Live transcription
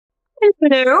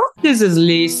Hello, this is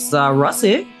Lisa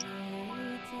Russett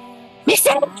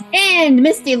And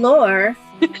Misty Lore.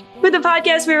 with the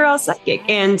podcast We're All Psychic.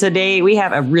 And today we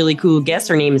have a really cool guest.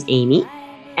 Her name is Amie.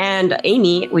 And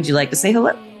Amie, would you like to say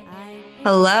hello?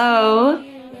 Hello.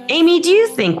 Amie, do you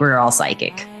think we're all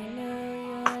psychic?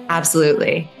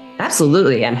 Absolutely.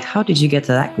 Absolutely. And how did you get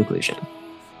to that conclusion?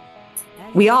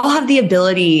 We all have the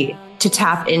ability to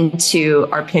tap into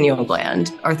our pineal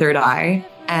gland, our third eye,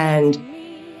 and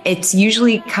it's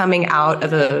usually coming out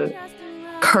of a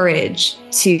courage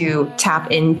to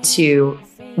tap into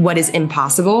what is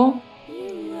impossible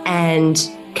and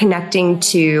connecting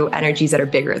to energies that are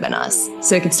bigger than us.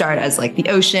 So it could start as like the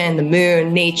ocean, the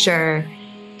moon, nature,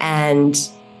 and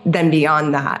then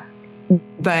beyond that.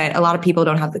 But a lot of people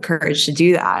don't have the courage to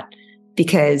do that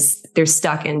because they're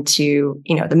stuck into,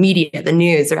 the media, the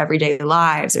news, their everyday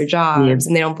lives, their jobs,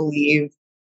 and they don't believe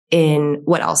in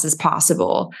what else is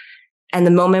possible. And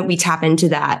the moment we tap into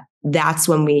that, that's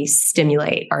when we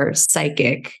stimulate our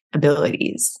psychic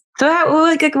abilities. So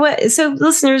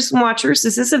listeners and watchers,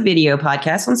 this is a video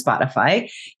podcast on Spotify.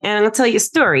 And I'll tell you a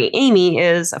story. Amie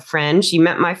is a friend. She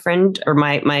met my friend or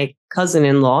my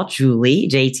cousin-in-law, Julie,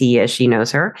 JT, as she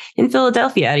knows her, in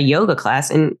Philadelphia at a yoga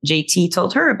class. And JT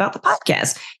told her about the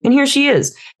podcast. And here she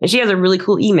is. And she has a really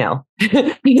cool email.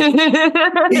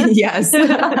 Yes.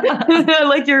 I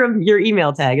like your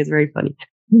email tag. It's very funny.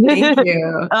 Thank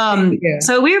you. Thank you.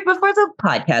 So before the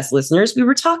podcast listeners, we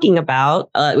were talking about,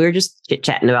 we were just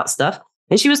chit-chatting about stuff.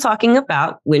 And she was talking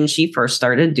about when she first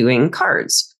started doing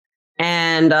cards.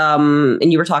 And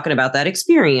you were talking about that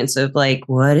experience of like,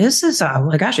 what is this? Oh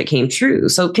my gosh, it came true.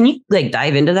 So can you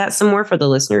dive into that some more for the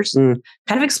listeners and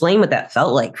kind of explain what that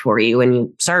felt like for you when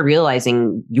you started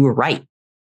realizing you were right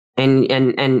and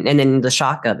then the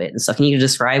shock of it and stuff? Can you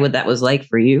describe what that was like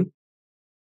for you?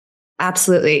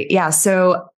 Absolutely. Yeah.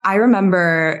 So I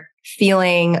remember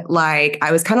feeling like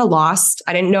I was kind of lost.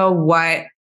 I didn't know what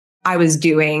I was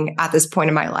doing at this point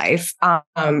in my life. I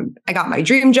got my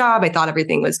dream job. I thought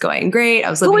everything was going great.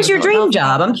 I was living. What was your dream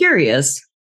job? I'm curious.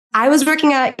 I was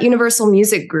working at Universal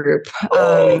Music Group.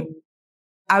 I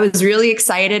was really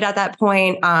excited at that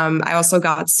point. I also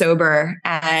got sober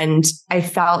and I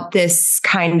felt this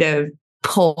kind of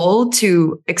pull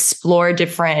to explore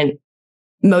different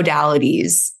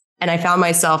modalities. And I found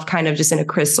myself kind of just in a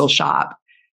crystal shop.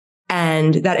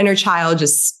 And that inner child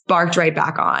just sparked right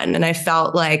back on. And I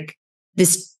felt like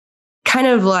this kind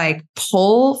of like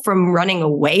pull from running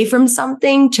away from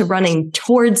something to running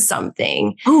towards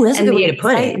something. Oh, that's a good way to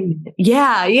put it.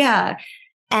 Yeah, yeah.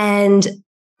 And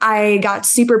I got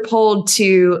super pulled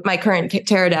to my current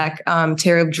tarot deck,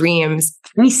 Tarot of Dreams.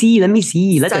 Let me see. Let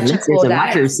the listeners cool and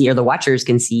watchers see, or the watchers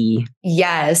can see.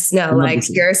 Yes. No, like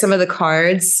here are some of the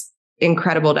cards.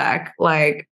 Incredible deck.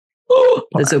 Like,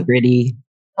 that's so pretty.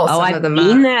 I've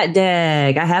seen that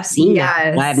deck. I have seen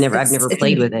that. I've never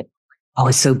played with it. Oh,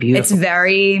 it's so beautiful. It's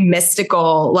very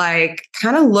mystical. Like,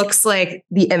 kind of looks like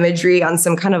the imagery on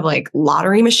some kind of like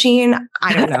lottery machine.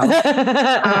 I don't know.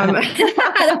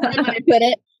 I don't know how to put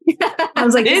it. I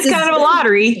was like, it's kind of a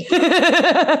lottery.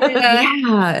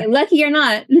 Yeah. Lucky or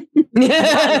not.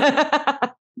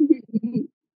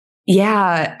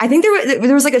 Yeah. I think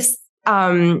there was like a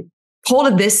pull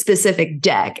to this specific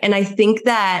deck. And I think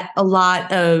that a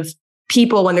lot of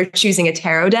people, when they're choosing a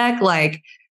tarot deck, like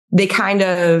they kind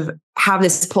of have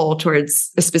this pull towards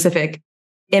a specific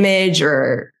image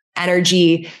or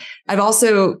energy. I've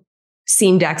also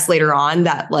seen decks later on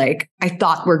that like I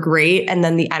thought were great. And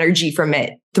then the energy from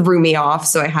it threw me off.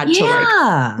 So I had to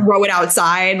like throw it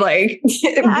outside, like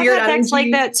weird decks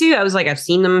like that too. I was like, I've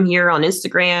seen them here on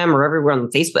Instagram or everywhere on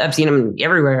Facebook. I've seen them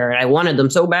everywhere. And I wanted them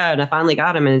so bad. And I finally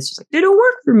got them. And it's just like, they don't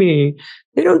work for me.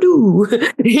 They don't do.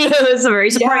 It's a very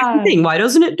surprising thing. Why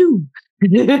doesn't it do?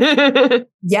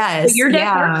 Yes. But your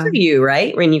deck worked for you,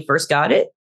 right? When you first got it?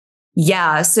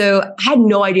 Yeah. So I had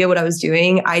no idea what I was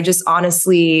doing. I just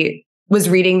honestly was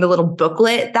reading the little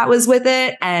booklet that was with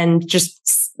it and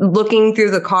just looking through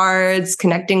the cards,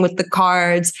 connecting with the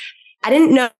cards. I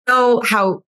didn't know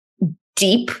how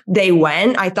deep they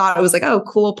went. I thought it was like, oh,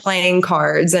 cool playing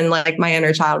cards. And like my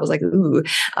inner child was like, ooh.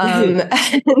 And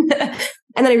then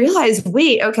I realized,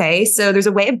 wait, okay, so there's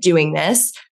a way of doing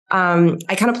this.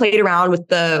 I kind of played around with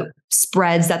the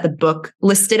spreads that the book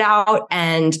listed out.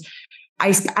 And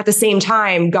I, at the same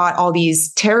time, got all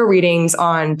these tarot readings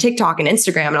on TikTok and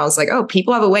Instagram. And I was like, oh,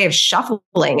 people have a way of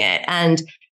shuffling it. And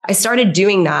I started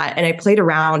doing that. And I played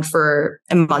around for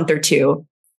a month or two.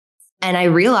 And I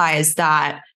realized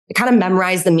that I kind of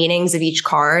memorized the meanings of each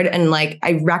card. And like,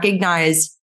 I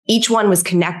recognized each one was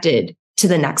connected to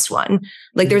the next one.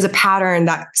 Like there's a pattern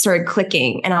that started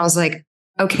clicking. And I was like,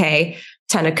 okay,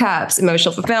 Ten of Cups,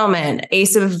 emotional fulfillment,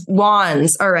 Ace of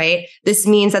Wands. All right. This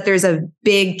means that there's a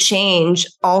big change,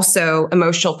 also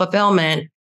emotional fulfillment,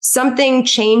 something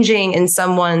changing in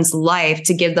someone's life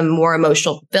to give them more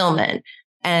emotional fulfillment.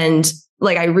 And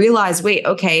like, I realized, wait,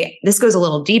 okay, this goes a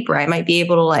little deeper. I might be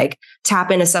able to like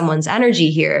tap into someone's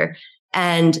energy here,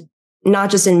 and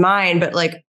not just in mine, but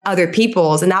like other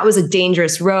people's. And that was a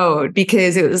dangerous road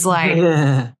because it was like,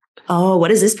 oh,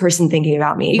 what is this person thinking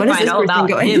about me? What is this person about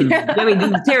going? him. Let me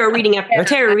do tarot reading after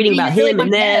tarot reading about him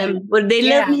and them. What, do they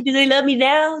love me? Do they love me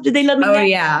now? Do they love me now? Oh,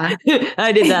 yeah.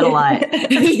 I did that a lot.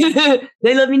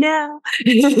 They love me now.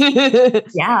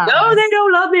 Yeah. No, they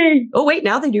don't love me. Oh, wait,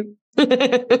 now they do.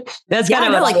 That's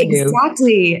kind of what I do.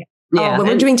 Exactly. Yeah. When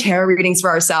we're doing tarot readings for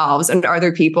ourselves and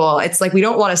other people, it's like we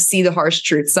don't want to see the harsh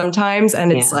truth sometimes.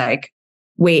 And it's like,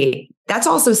 wait, that's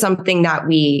also something that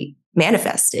we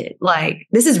manifested. Like,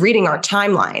 this is reading our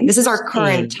timeline. This is our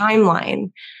current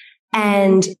timeline.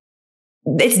 And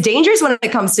it's dangerous when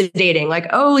it comes to dating. Like,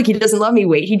 oh, like he doesn't love me.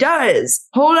 Wait, he does.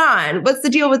 Hold on. What's the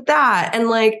deal with that? And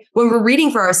like, when we're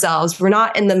reading for ourselves, we're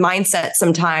not in the mindset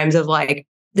sometimes of like,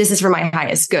 this is for my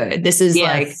highest good. This is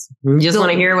like, you just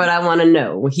want to hear what I want to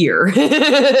know here.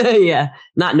 Yeah.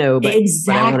 Not know, but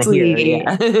exactly.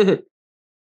 Yeah.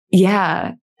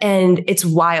 Yeah. And it's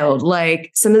wild.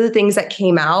 Like some of the things that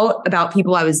came out about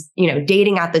people I was,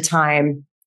 dating at the time,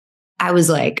 I was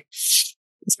like,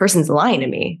 this person's lying to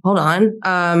me. Hold on.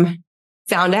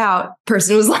 Found out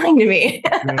person was lying to me.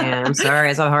 Yeah, I'm sorry.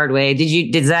 It's a hard way.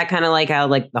 Did that kind of like how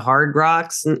like the hard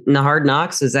rocks and the hard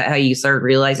knocks? Is that how you started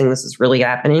realizing this is really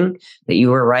happening? That you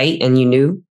were right and you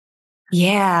knew?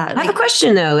 Yeah. I have a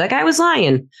question though. That guy was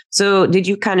lying. So did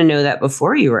you kind of know that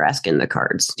before you were asking the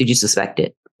cards? Did you suspect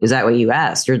it? Is that what you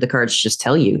asked? Or did the cards just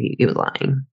tell you he was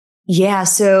lying? Yeah.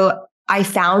 So I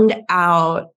found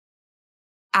out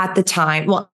at the time.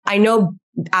 Well, I know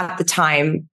at the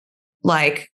time,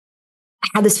 like I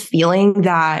had this feeling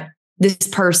that this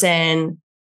person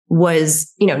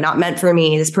was, not meant for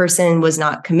me. This person was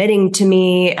not committing to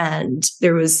me. And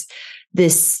there was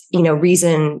this,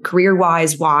 reason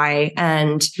career-wise why.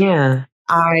 And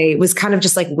I was kind of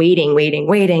just like waiting,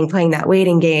 playing that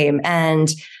waiting game.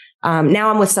 And now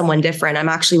I'm with someone different. I'm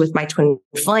actually with my twin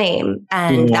flame.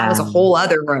 And that was a whole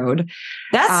other road.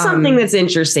 That's something that's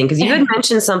interesting because you had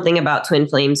mentioned something about twin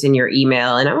flames in your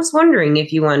email. And I was wondering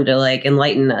if you wanted to like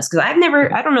enlighten us because I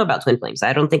don't know about twin flames.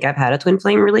 I don't think I've had a twin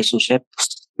flame relationship.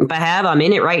 If I have, I'm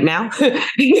in it right now.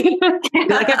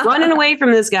 I kept running away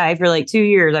from this guy for like 2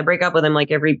 years. I break up with him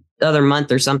like every other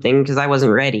month or something because I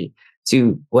wasn't ready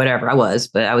to whatever I was,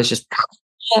 but I was just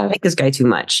I like this guy too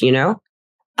much,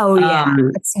 Oh yeah,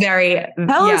 it's very.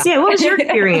 Tell us, what was your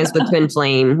experience with twin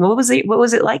flame? What was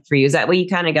it like for you? Is that what you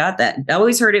kind of got? That I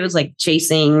always heard it was like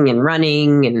chasing and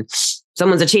running, and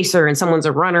someone's a chaser and someone's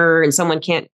a runner, and someone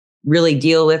can't really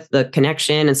deal with the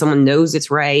connection, and someone knows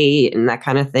it's right, and that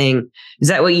kind of thing. Is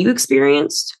that what you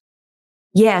experienced?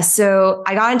 Yeah. So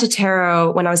I got into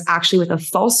tarot when I was actually with a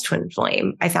false twin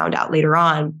flame. I found out later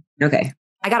on. Okay.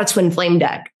 I got a twin flame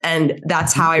deck, and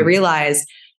that's how I realized.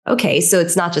 Okay, so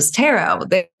it's not just tarot.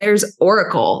 There's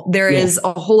oracle. There is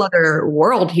a whole other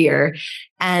world here.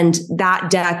 And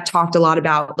that deck talked a lot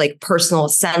about like personal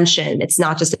ascension. It's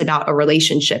not just about a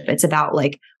relationship. It's about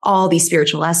like all these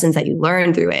spiritual lessons that you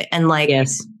learn through it. And like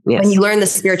when you learn the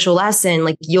spiritual lesson,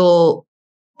 like you'll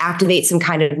activate some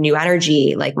kind of new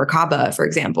energy, like Merkaba, for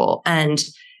example. And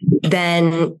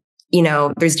then,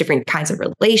 there's different kinds of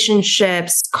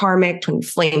relationships, karmic, twin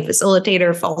flame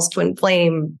facilitator, false twin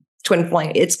flame, twin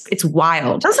flame. It's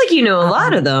wild. Sounds like you know a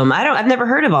lot of them. I've never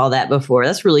heard of all that before.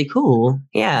 That's really cool.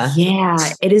 Yeah. Yeah,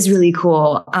 it is really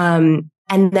cool. And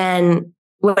then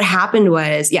what happened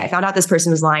was, I found out this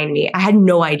person was lying to me. I had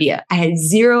no idea. I had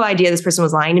zero idea this person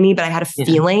was lying to me, but I had a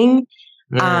feeling.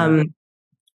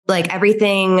 Like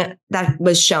everything that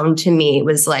was shown to me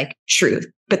was like truth,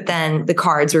 but then the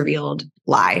cards revealed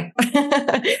lie.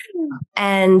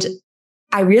 And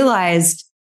I realized,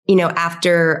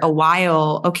 after a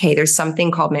while, okay, there's something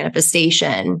called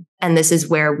manifestation. And this is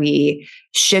where we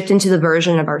shift into the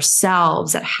version of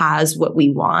ourselves that has what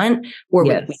we want or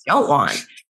what we don't want.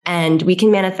 And we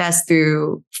can manifest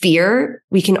through fear.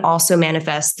 We can also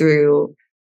manifest through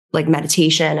like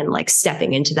meditation and like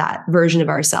stepping into that version of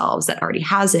ourselves that already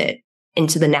has it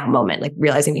into the now moment, like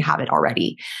realizing we have it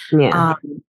already. Yeah.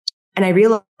 And I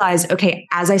realized, okay,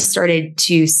 as I started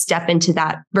to step into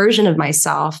that version of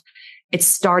myself, it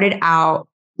started out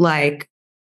like,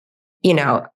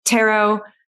 tarot,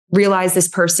 realized this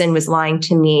person was lying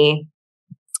to me,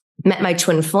 met my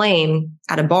twin flame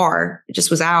at a bar. It just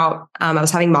was out. I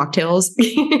was having mocktails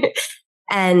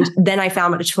And then I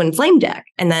found a twin flame deck.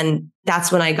 And then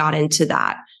that's when I got into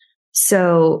that.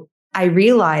 So I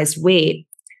realized, wait,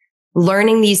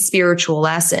 learning these spiritual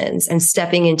lessons and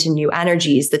stepping into new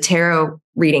energies, the tarot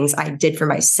readings I did for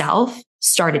myself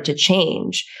started to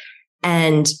change.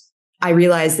 And I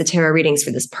realized the tarot readings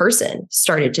for this person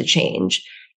started to change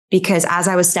because as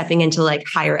I was stepping into like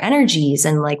higher energies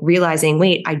and like realizing,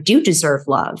 wait, I do deserve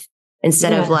love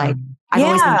instead of like, I've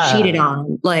always been cheated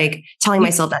on, like telling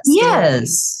myself that story.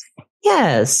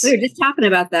 Yes. We were just talking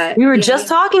about that. We were just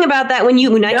talking about that when you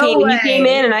came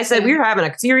in and I said, we were having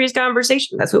a serious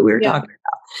conversation. That's what we were talking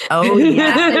about. Oh,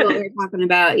 yeah. That's what we were talking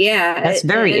about. Yeah. That's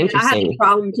very interesting. I have a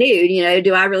problem too. You know,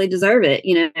 do I really deserve it?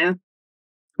 You know,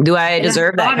 do I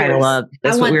deserve that kind of love?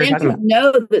 That's what we were talking about.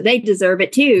 Know that they deserve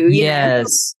it too.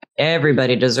 Yes.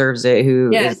 Everybody deserves it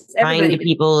who is kind to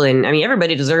people. And I mean,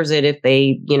 everybody deserves it if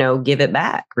they, give it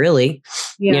back, really.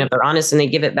 Yeah. If they're honest and they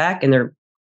give it back and they're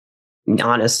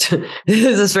honest. This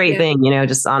is a straight thing,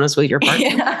 just honest with your partner.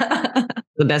 Yeah.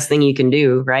 The best thing you can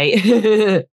do,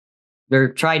 right? Or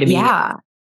try to be. Yeah,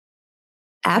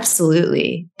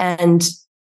 absolutely. And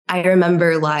I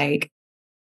remember like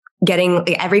getting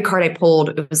every card I pulled,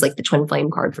 it was like the twin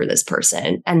flame card for this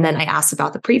person. And then I asked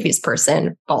about the previous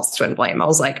person, false twin flame. I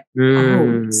was like,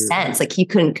 oh, sense. Like he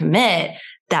couldn't commit.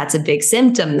 That's a big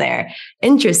symptom there.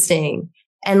 Interesting.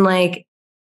 And like,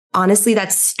 honestly,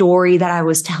 that story that I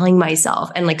was telling myself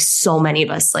and like so many of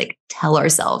us like tell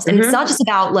ourselves. And it's not just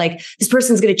about like, this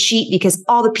person's going to cheat because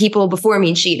all the people before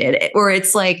me cheated, or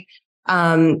it's like,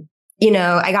 I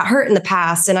got hurt in the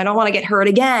past and I don't want to get hurt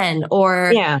again.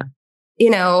 Or,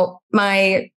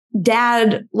 my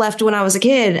dad left when I was a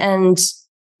kid and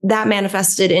that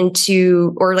manifested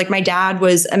into, or like my dad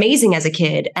was amazing as a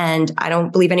kid and I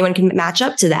don't believe anyone can match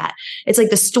up to that. It's like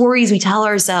the stories we tell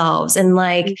ourselves and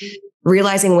like,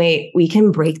 realizing, wait, we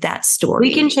can break that story.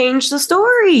 We can change the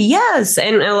story. Yes.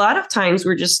 And a lot of times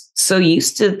we're just so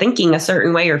used to thinking a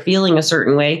certain way or feeling a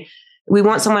certain way. We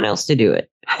want someone else to do it.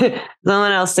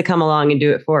 Someone else to come along and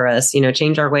do it for us,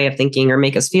 change our way of thinking or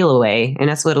make us feel a way. And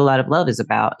that's what a lot of love is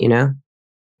about,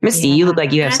 Misty, you look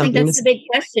like you have something. I think that's the big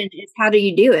question is how do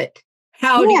you do it?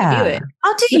 How do you do it?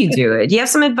 How do you do it? Do you have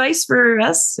some advice for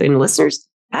us and listeners?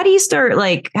 How do you start?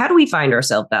 Like, how do we find our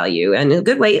self-value? And a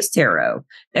good way is tarot,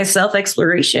 as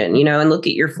self-exploration, and look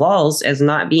at your flaws as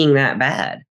not being that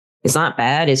bad. It's not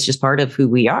bad. It's just part of who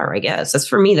we are, I guess. That's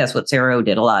for me. That's what tarot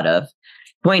did a lot of.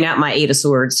 Point out my 8 of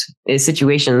Swords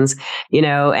situations,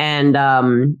 and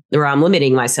where I'm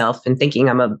limiting myself and thinking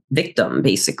I'm a victim,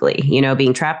 basically,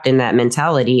 being trapped in that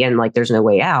mentality and like there's no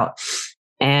way out.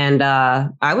 And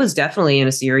I was definitely in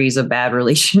a series of bad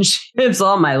relationships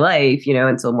all my life,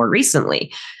 until more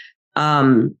recently.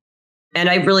 And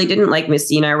I really didn't, like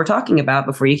Misty and I were talking about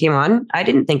before you came on. I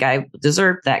didn't think I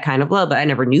deserved that kind of love, but I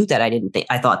never knew that.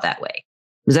 I thought that way.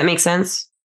 Does that make sense?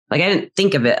 Like I didn't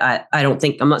think of it. I don't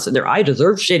think I'm not sitting there. I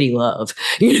deserve shitty love,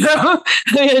 I just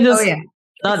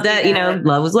thought that,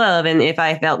 love was love. And if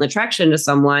I felt an attraction to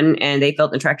someone and they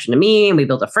felt an attraction to me and we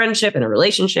built a friendship and a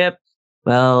relationship,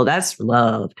 well, that's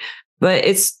love. But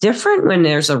it's different when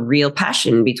there's a real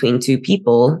passion between two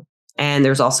people and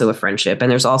there's also a friendship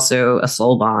and there's also a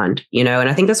soul bond, and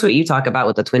I think that's what you talk about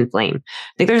with the twin flame.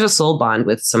 I think there's a soul bond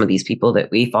with some of these people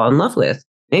that we fall in love with.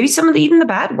 Maybe some of even the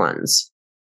bad ones,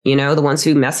 the ones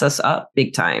who mess us up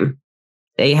big time.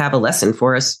 They have a lesson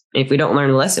for us. If we don't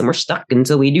learn a lesson, we're stuck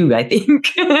until we do, I think.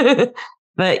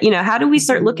 But, how do we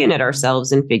start looking at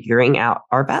ourselves and figuring out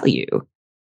our value?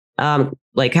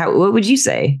 What would you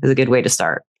say is a good way to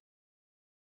start?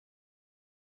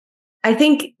 I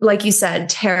think, like you said,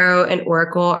 tarot and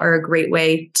oracle are a great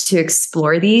way to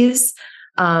explore these.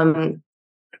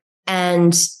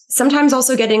 And sometimes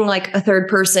also getting like a third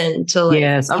person to like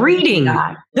a reading.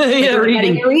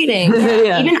 Reading.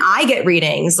 Yeah. Even I get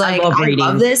readings. Like I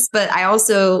love this, but I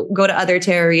also go to other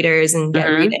tarot readers and get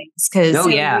readings because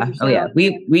we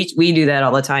do that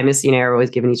all the time. Misty and I are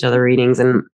always giving each other readings,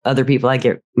 and other people I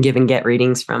get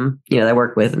readings from, that I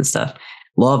work with and stuff.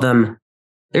 Love them.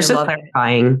 They're so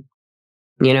clarifying.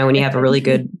 When you have a really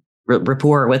good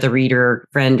rapport with a reader,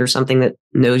 friend, or something that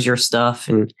knows your stuff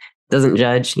and doesn't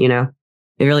judge,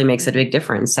 it really makes a big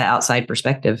difference, that outside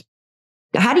perspective.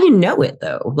 How do you know it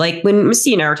though? Like when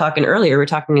Misty and I were talking earlier, we were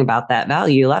talking about that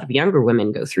value. A lot of younger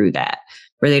women go through that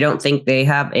where they don't think they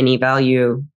have any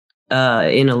value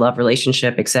in a love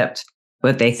relationship except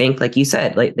what they think, like you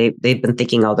said, like they've been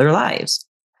thinking all their lives,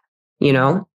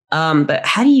 but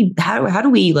how do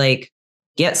we like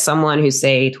get someone who's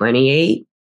say 28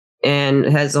 and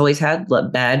has always had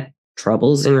bad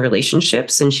troubles in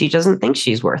relationships and she doesn't think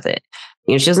she's worth it,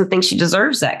 she doesn't think she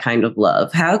deserves that kind of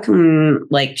love. How can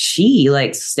like she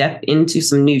like step into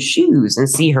some new shoes and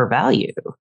see her value,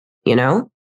 you know?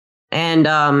 And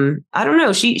I don't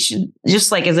know, she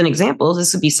just like as an example,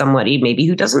 this would be somebody maybe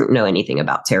who doesn't know anything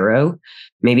about tarot.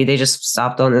 Maybe they just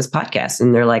stopped on this podcast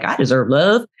and they're like, I deserve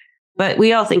love. But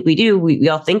we all think we do. We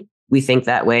all think we think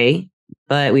that way,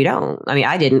 but we don't. I mean,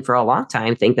 I didn't for a long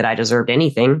time think that I deserved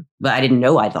anything, but I didn't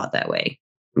know I thought that way.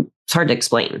 It's hard to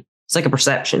explain. It's like a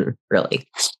perception, really.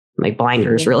 Like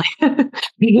blinders, really.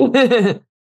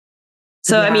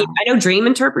 So, I mean, I know dream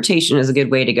interpretation is a good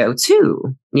way to go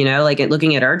too, like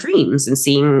looking at our dreams and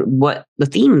seeing what the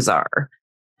themes are.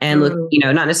 And look,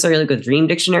 not necessarily like a dream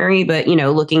dictionary, but,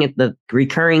 looking at the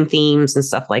recurring themes and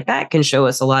stuff like that can show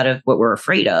us a lot of what we're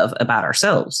afraid of about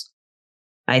ourselves.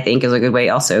 I think is a good way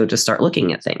also to start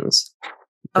looking at things.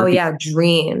 Oh, yeah.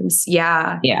 Dreams.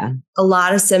 Yeah. Yeah. A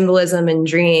lot of symbolism in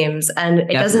dreams. And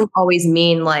it doesn't always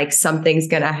mean like something's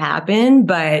going to happen,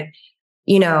 but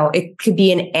it could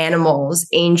be in animals,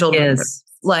 angel numbers,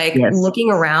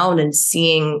 looking around and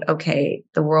seeing, okay,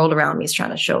 the world around me is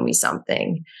trying to show me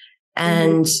something.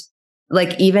 And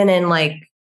like, even in like,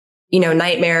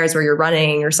 nightmares where you're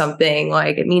running or something,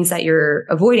 like it means that you're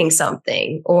avoiding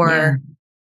something or,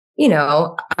 what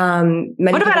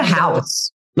about a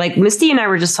house? Like Misty and I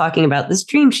were just talking about this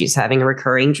dream. She's having a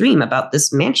recurring dream about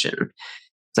this mansion.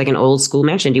 It's like an old school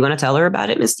mansion. Do you want to tell her about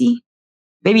it, Misty?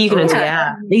 Maybe you can,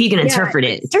 maybe you can interpret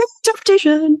it.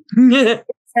 Interpretation.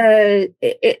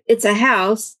 It's a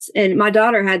house, and my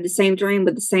daughter had the same dream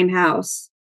with the same house.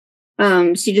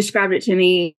 She described it to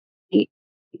me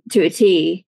to a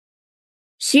T.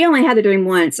 She only had the dream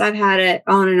once. I've had it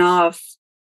on and off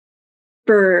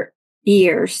for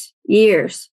years.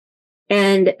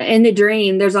 And in the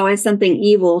dream, there's always something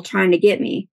evil trying to get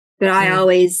me, but I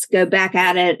always go back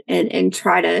at it and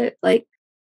try to like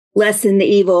lessen the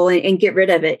evil and get rid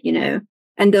of it,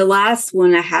 And the last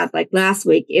one I had like last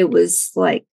week, it was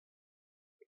like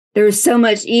there was so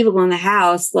much evil in the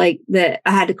house, like that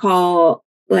I had to call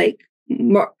like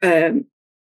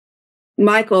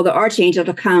Michael, the archangel,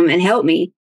 to come and help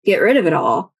me get rid of it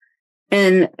all.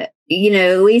 And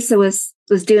Lisa was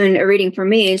doing a reading for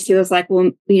me, and she was like,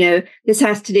 well, this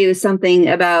has to do with something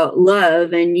about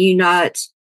love and you not,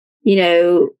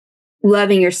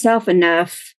 loving yourself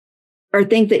enough or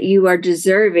think that you are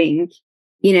deserving.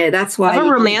 That's why a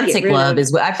romantic love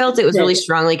is what I felt. It was really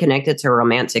strongly connected to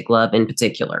romantic love in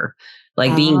particular,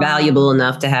 like being valuable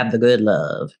enough to have the good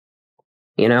love,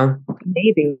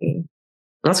 Maybe.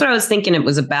 That's what I was thinking it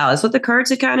was about. That's what the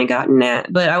cards had kind of gotten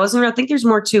at, but I think there's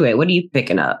more to it. What are you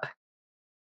picking up?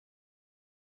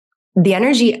 The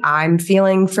energy I'm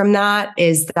feeling from that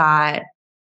is that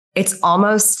it's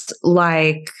almost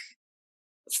like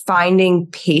finding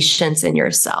patience in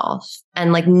yourself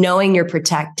and like knowing you're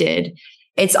protected.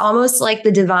 It's almost like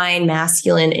the divine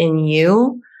masculine in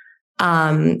you.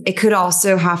 It could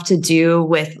also have to do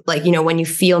with like, when you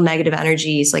feel negative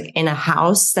energies, like in a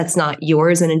house that's not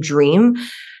yours in a dream,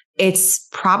 it's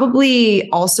probably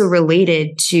also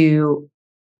related to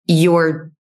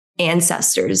your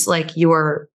ancestors, like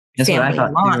your family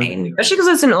line. Especially because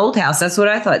it's an old house. That's what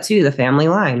I thought too, the family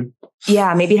line.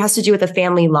 Yeah, maybe it has to do with the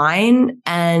family line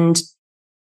and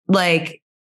like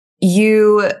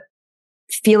you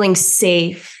feeling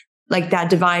safe, like that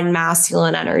divine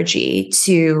masculine energy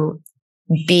to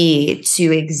be,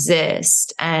 to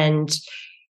exist. And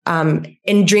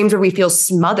in dreams where we feel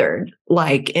smothered,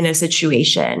 like in a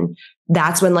situation,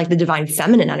 that's when like the divine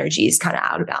feminine energy is kind of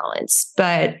out of balance.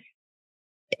 But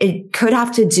it could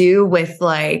have to do with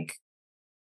like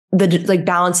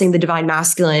balancing the divine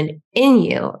masculine in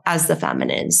you as the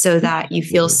feminine so that you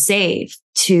feel safe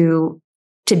to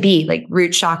be like root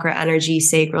chakra energy,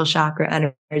 sacral chakra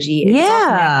energy.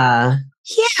 Yeah.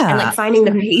 And like finding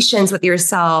the patience with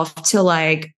yourself to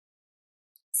like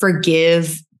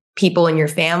forgive people in your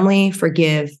family,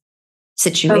 forgive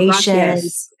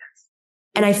situations.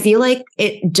 And I feel like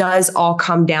it does all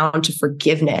come down to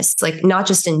forgiveness, like not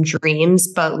just in dreams,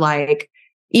 but like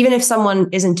even if someone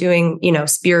isn't doing,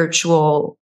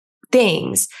 spiritual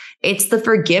things, it's the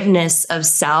forgiveness of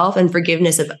self and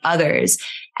forgiveness of others.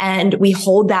 And we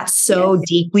hold that so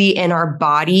deeply in our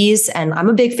bodies. And I'm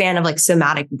a big fan of like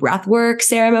somatic breath work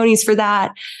ceremonies for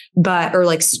that, or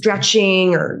like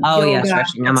stretching or yoga,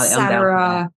 stretching.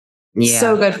 etc.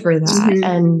 So good for that.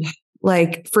 And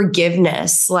like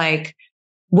forgiveness, like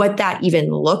what that even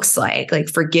looks like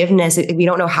forgiveness. We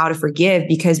don't know how to forgive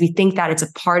because we think that it's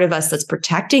a part of us that's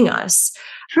protecting us,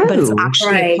 but it's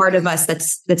actually a part of us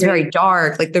that's very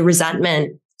dark, like the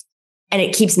resentment, and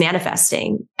it keeps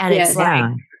manifesting. And it's like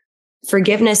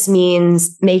forgiveness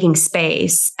means making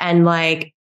space and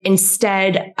like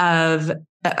instead of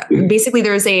basically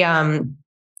there's an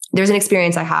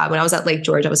experience I had when I was at Lake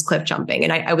George. I was cliff jumping,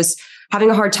 and I was having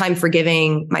a hard time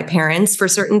forgiving my parents for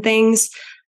certain things.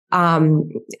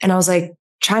 And I was like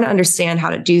trying to understand how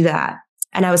to do that.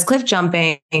 And I was cliff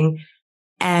jumping,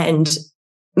 and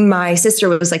my sister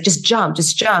was like, just jump.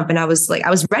 And I was like, I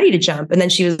was ready to jump. And then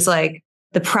she was like,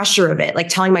 the pressure of it, like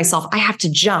telling myself I have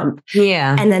to jump.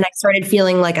 Yeah. And then I started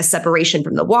feeling like a separation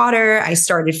from the water. I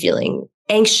started feeling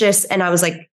anxious, and I was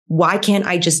like, why can't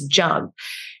I just jump?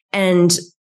 And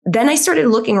then I started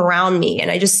looking around me, and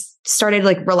I just started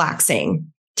like relaxing,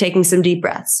 taking some deep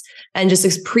breaths, and just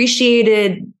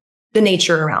appreciated the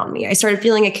nature around me. I started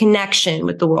feeling a connection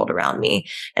with the world around me.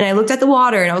 And I looked at the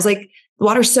water, and I was like, the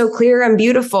water's so clear and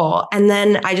beautiful. And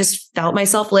then I just felt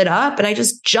myself lit up, and I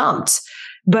just jumped.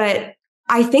 But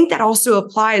I think that also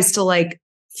applies to like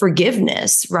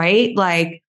forgiveness, right?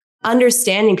 Like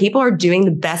understanding people are doing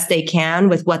the best they can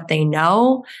with what they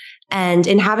know. And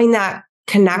in having that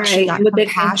connection, that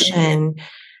compassion,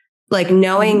 like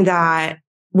knowing that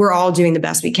we're all doing the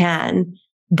best we can.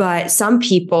 But some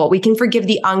people, we can forgive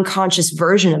the unconscious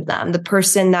version of them, the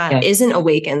person that isn't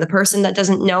awakened, the person that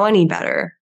doesn't know any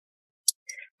better.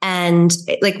 And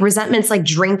like resentment's like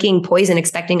drinking poison,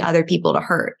 expecting other people to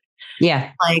hurt.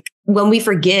 Yeah. Like when we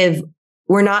forgive,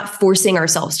 we're not forcing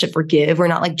ourselves to forgive. We're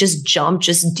not like, just jump,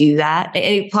 just do that.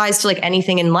 It applies to like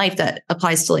anything in life that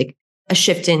applies to like a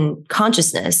shift in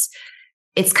consciousness.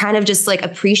 It's kind of just like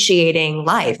appreciating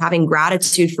life, having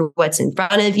gratitude for what's in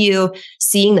front of you,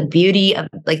 seeing the beauty of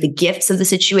like the gifts of the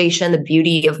situation, the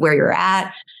beauty of where you're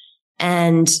at,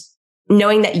 and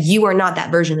knowing that you are not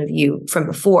that version of you from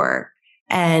before.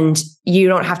 And you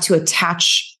don't have to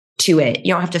attach to it.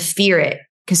 You don't have to fear it,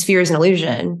 because fear is an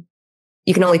illusion.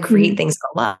 You can only create things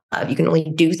out of love. You can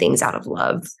only do things out of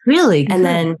love. Really? And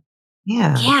then,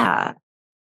 yeah.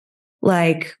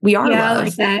 Like we are love.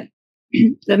 Like that.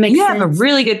 That makes sense. You have a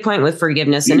really good point with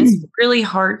forgiveness, and it's really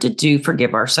hard to do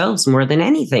forgive ourselves more than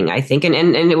anything, I think.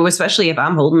 And especially if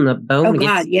I'm holding the bone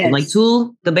like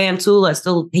Tool, the band Tool, I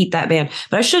still hate that band,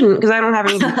 but I shouldn't, because I don't have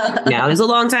any now. It was a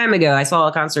long time ago. I saw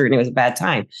a concert and it was a bad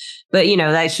time, but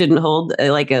that shouldn't hold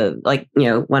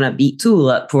want to beat Tool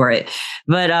up for it.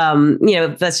 But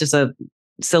that's just a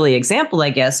silly example, I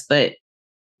guess. But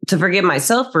to forgive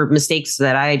myself for mistakes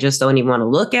that I just don't even want to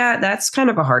look at, that's kind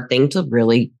of a hard thing to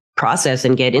really process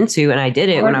and get into. And I did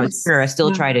it when I was sure. I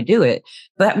still try to do it.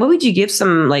 But what would you give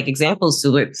some like examples to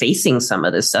like facing some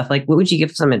of this stuff? Like, what would you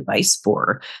give some advice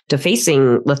to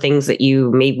facing the things that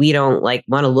we don't like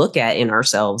want to look at in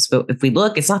ourselves? But if we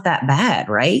look, it's not that bad,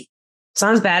 right? It's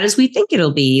not as bad as we think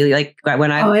it'll be. Like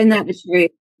when isn't that the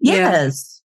truth?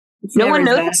 Yes. No one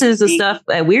notices the stuff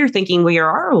that we're thinking we are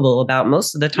horrible about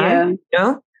most of the time,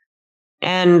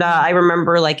 And I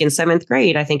remember like in 7th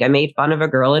grade, I think I made fun of a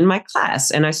girl in my class,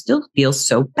 and I still feel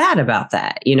so bad about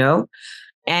that,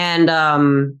 And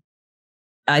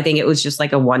I think it was just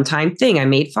like a one-time thing. I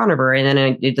made fun of her. And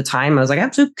then at the time I was like,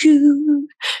 I'm so cute,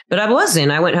 but I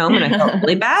wasn't. I went home and I felt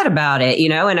really bad about it,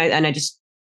 and I just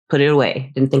put it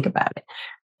away. Didn't think about it.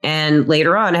 And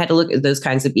later on, I had to look at those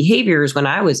kinds of behaviors when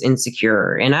I was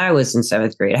insecure and I was in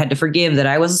 7th grade. I had to forgive that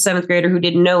I was a 7th grader who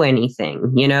didn't know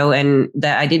anything, and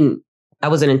that I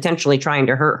wasn't intentionally trying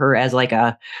to hurt her as like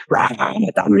a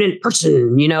dominant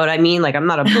person. You know what I mean? Like, I'm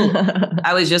not a bully.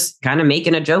 I was just kind of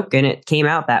making a joke, and it came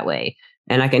out that way.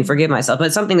 And I can forgive myself. But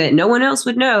it's something that no one else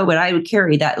would know, but I would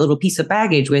carry that little piece of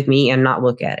baggage with me and not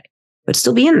look at it, but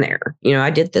still be in there. I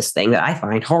did this thing that I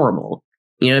find horrible,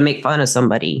 to make fun of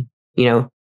somebody,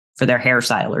 for their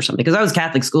hairstyle or something. Because I was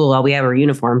Catholic school, all we had were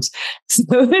uniforms. So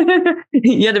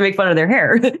you had to make fun of their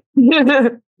hair. We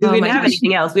didn't have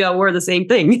anything else. We all wore the same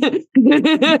thing.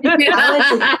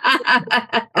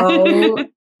 Oh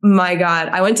my God.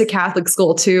 I went to Catholic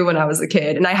school too when I was a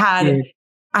kid, and I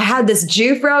had this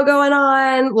Jufro going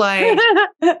on, like,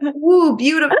 woo,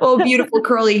 beautiful, beautiful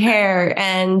curly hair.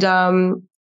 And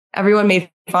everyone made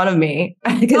fun of me.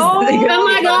 Oh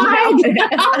my God.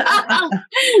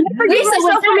 Forgive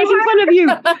myself for making fun of you.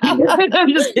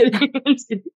 I'm just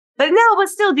kidding. But no, but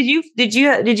still, did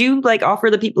you like offer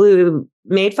the people who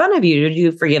made fun of you? Did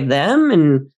you forgive them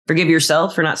and forgive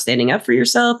yourself for not standing up for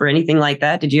yourself or anything like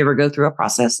that? Did you ever go through a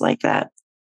process like that?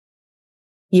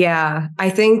 Yeah, I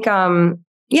think, it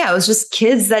was just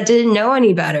kids that didn't know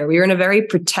any better. We were in a very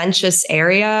pretentious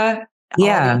area.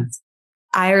 Yeah.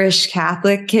 Irish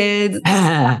Catholic kids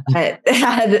that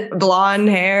had blonde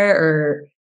hair or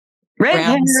red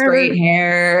hair, straight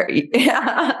hair.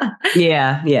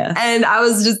 Yeah. And I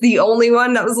was just the only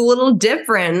one that was a little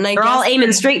different. They're all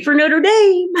aiming straight for Notre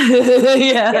Dame.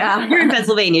 Yeah. You're in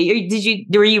Pennsylvania.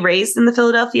 Were you raised in the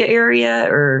Philadelphia area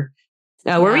or?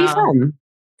 Where were you from?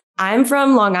 I'm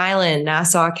from Long Island,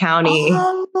 Nassau County.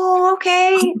 Oh,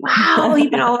 okay. Wow, you've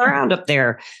been all around up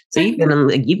there. So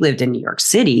you've lived in New York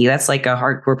City. That's like a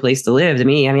hardcore place to live to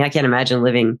me. I mean, I can't imagine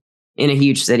living in a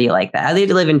huge city like that. I did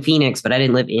live in Phoenix, but I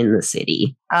didn't live in the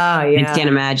city. Oh, yeah. I can't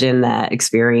imagine that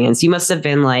experience. You must have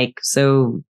been like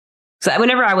so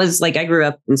whenever I was like, I grew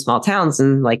up in small towns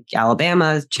in like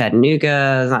Alabama,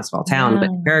 Chattanooga. It's not a small town, but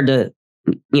compared to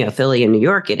Philly and New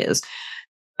York, it is.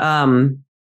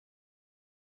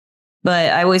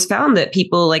 But I always found that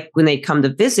people, like when they'd come to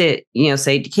visit,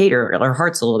 say Decatur or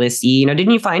Hartselle to see, didn't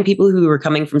you find people who were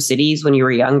coming from cities when you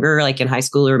were younger, like in high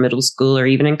school or middle school or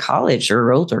even in college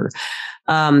or older?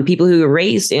 People who were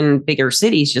raised in bigger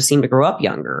cities just seem to grow up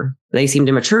younger. They seem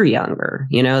to mature younger.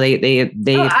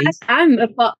 I'm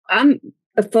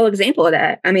a full example of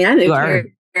that. I mean, I moved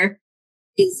here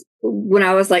when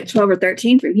I was like 12 or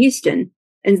 13 from Houston.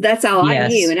 And that's all I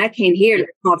knew. And I came here to a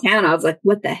small town. I was like,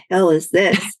 what the hell is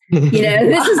this?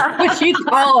 This is what you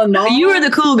call a mall. You were the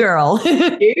cool girl.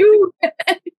 You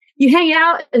hang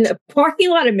out in the parking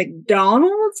lot of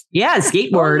McDonald's? Yeah,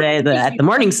 skateboard at the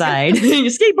Morningside. You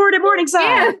skateboard at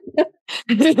Morningside. Yeah.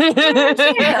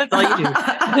 That's all you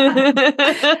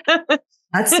do.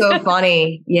 That's so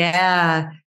funny. Yeah.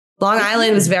 Long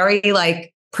Island was very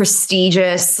like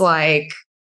prestigious, like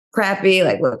crappy,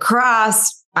 like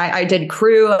lacrosse. I did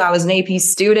crew. I was an AP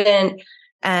student.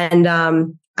 And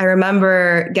I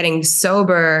remember getting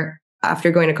sober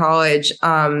after going to college.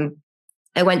 I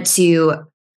went to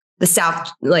the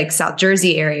South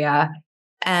Jersey area,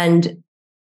 and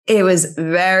it was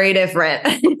very different.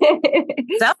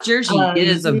 South Jersey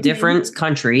is a different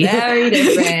country. Very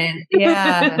different.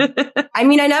 Yeah. I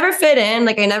mean, I never fit in.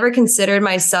 Like, I never considered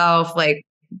myself like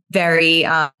very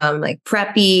like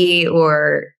preppy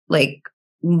or like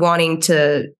wanting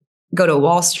to go to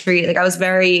Wall Street. Like, I was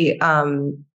very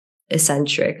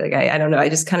eccentric. Like, I don't know. I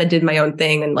just kind of did my own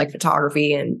thing and like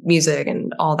photography and music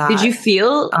and all that. Did you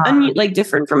feel like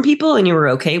different from people and you were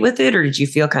okay with it? Or did you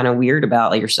feel kind of weird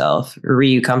about yourself? Or were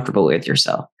you comfortable with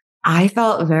yourself? I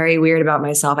felt very weird about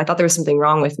myself. I thought there was something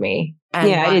wrong with me. And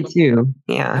yeah, I did too.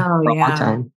 Yeah. Oh, for a long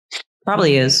time.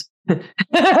 Probably is. I'm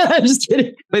just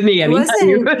kidding. With me, I mean.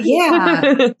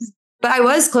 Yeah. But I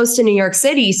was close to New York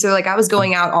City. So like I was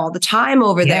going out all the time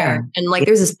over there. And like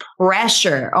there's this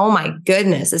pressure. Oh my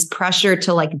goodness. This pressure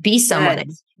to like be someone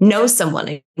and know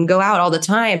someone and go out all the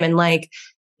time. And like,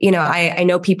 I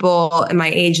know people in my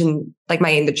age and like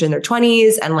my age in their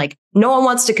 20s, and like no one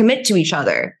wants to commit to each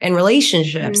other in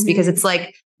relationships because it's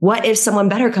like, what if someone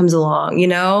better comes along?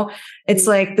 It's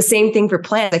like the same thing for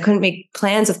plans. I couldn't make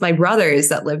plans with my brothers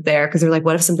that lived there because they're like,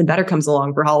 what if something better comes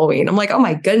along for Halloween? I'm like, oh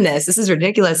my goodness, this is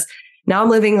ridiculous. Now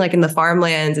I'm living like in the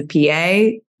farmlands of PA.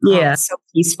 Yeah. It's so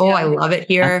peaceful. Yeah. I love it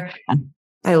here.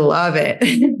 I love it.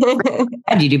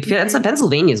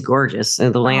 Pennsylvania is gorgeous.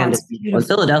 And the land is beautiful.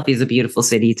 Philadelphia is a beautiful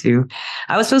city too.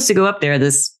 I was supposed to go up there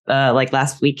this like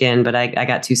last weekend, but I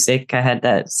got too sick. I had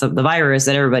the virus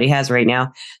that everybody has right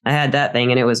now. I had that thing,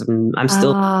 and it was I'm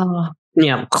still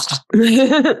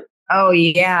Oh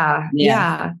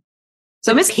yeah.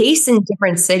 So the pace in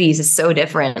different cities is so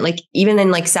different. Like even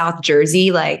in like South Jersey,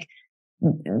 like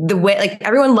the way like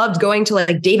everyone loved going to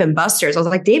like Dave and Buster's. I was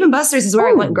like, Dave and Buster's is where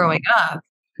I went growing up.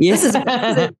 Yeah. This is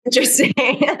interesting.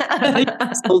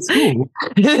 Old school.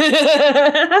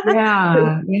 Yeah.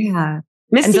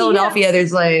 And Philadelphia,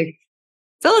 it's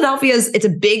a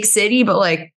big city, but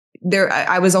like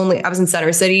I was in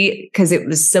Center City because it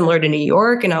was similar to New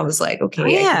York, and I was like, okay, I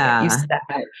get used to that.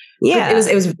 Yeah, but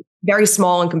it was very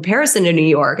small in comparison to New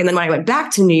York. And then when I went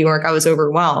back to New York, I was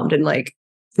overwhelmed and like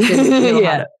didn't know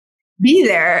how to be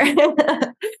there.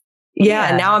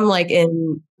 And now I'm like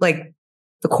in like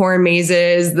the corn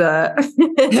mazes, the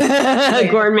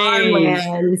corn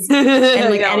maze. And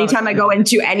like anytime I go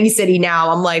into any city now,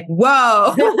 I'm like,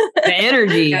 whoa, the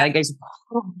energy. I guess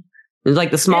it's like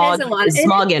the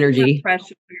smog energy.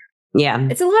 Yeah.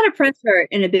 It's a lot of pressure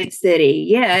in a big city.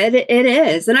 Yeah, it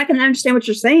is. And I can understand what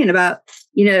you're saying about,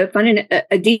 finding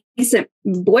a decent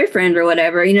boyfriend or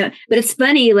whatever, but it's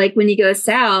funny, like when you go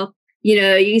south,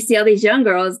 you see all these young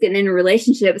girls getting into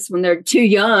relationships when they're too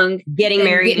young, getting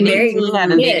married,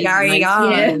 having babies.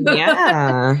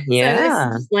 Yeah. So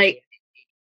it's like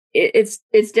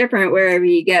it's different wherever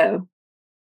you go.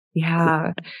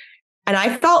 Yeah. And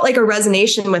I felt like a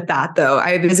resonation with that, though.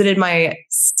 I visited my my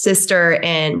stepsister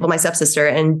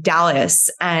in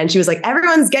Dallas, and she was like,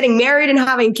 everyone's getting married and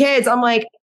having kids. I'm like,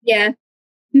 yeah,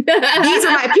 these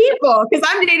are my people because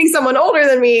I'm dating someone older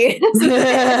than me.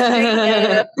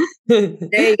 There you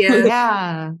go.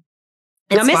 Yeah.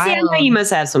 Now, Missy, I know you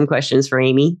must have some questions for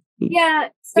Amie. Yeah.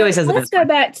 He always has the let's best go one.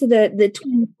 back to the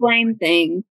twin flame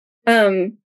thing.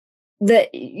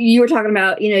 That you were talking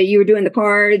about, you were doing the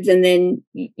cards and then,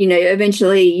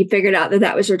 eventually you figured out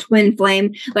that was your twin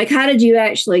flame. Like, how did you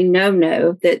actually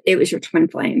know that it was your twin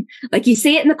flame? Like, you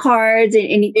see it in the cards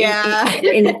and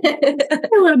a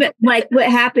little bit like what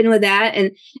happened with that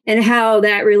and how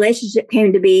that relationship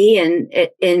came to be.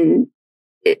 And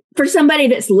for somebody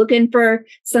that's looking for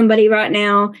somebody right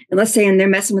now, and let's say, and they're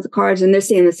messing with the cards and they're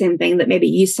seeing the same thing that maybe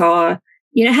you saw,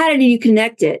 how did you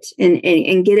connect it and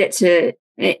get it to,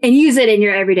 and use it in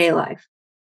your everyday life?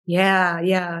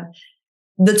 Yeah.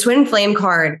 The twin flame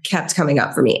card kept coming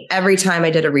up for me every time I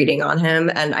did a reading on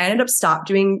him. And I ended up stopped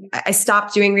doing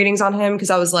readings on him because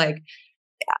I was like,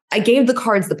 I gave the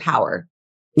cards the power.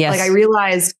 Yes. Like, I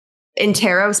realized in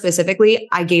tarot specifically,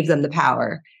 I gave them the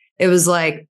power. It was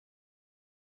like,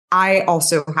 I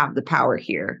also have the power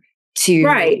here to,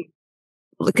 right.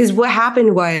 Because what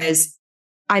happened was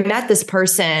I met this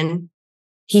person.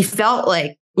 He felt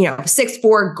like,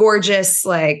 6'4", gorgeous,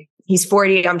 like he's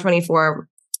 40, I'm 24.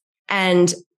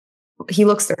 And he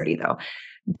looks 30 though.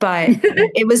 But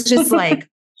it was just like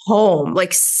home,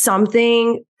 like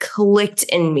something clicked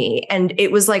in me. And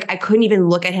it was like, I couldn't even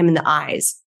look at him in the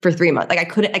eyes for 3 months. Like I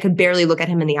could barely look at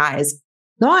him in the eyes.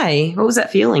 Why? What was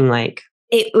that feeling like?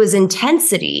 It was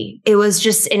intensity. It was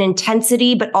just an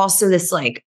intensity, but also this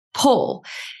like pull.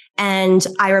 And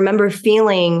I remember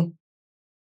feeling,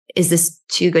 is this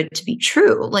too good to be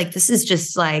true? Like, this is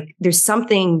just like, there's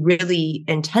something really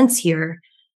intense here.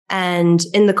 And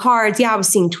in the cards, I was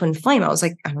seeing twin flame. I was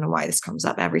like, I don't know why this comes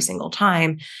up every single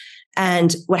time.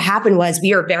 And what happened was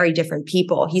we are very different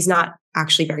people. He's not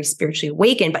actually very spiritually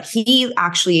awakened, but he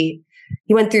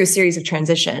went through a series of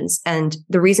transitions. And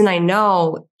the reason I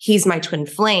know he's my twin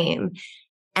flame,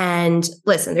 and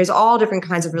listen, there's all different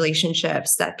kinds of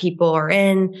relationships that people are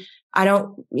in. I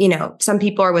don't, some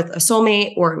people are with a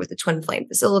soulmate or with a twin flame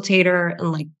facilitator,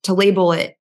 and like to label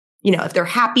it, if they're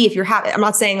happy, if you're happy, I'm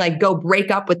not saying like go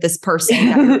break up with this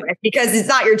person because it's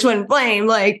not your twin flame.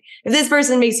 Like, if this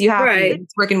person makes you happy, right,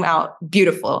 it's working out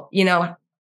beautiful,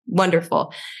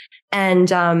 wonderful. And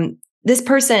this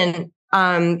person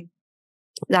that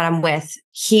I'm with,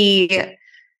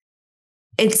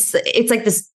 it's like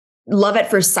this love at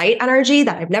first sight energy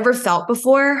that I've never felt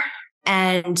before.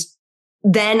 And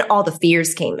then all the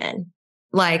fears came in.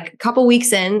 Like, a couple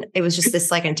weeks in, it was just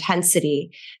this like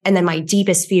intensity. And then my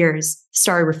deepest fears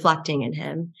started reflecting in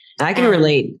him. I can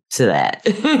relate to that.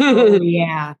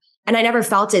 Yeah. And I never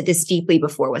felt it this deeply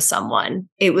before with someone.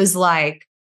 It was like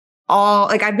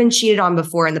I've been cheated on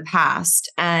before in the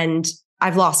past, and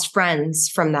I've lost friends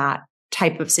from that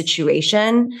type of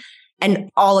situation. And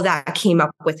all of that came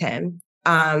up with him.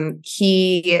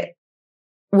 He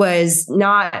was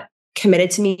not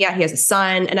committed to me yet. He has a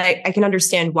son, and I can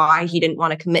understand why he didn't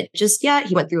want to commit just yet.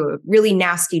 He went through a really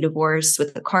nasty divorce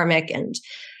with the karmic, and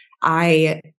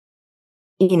I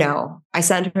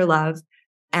sent her love.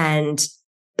 And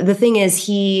the thing is,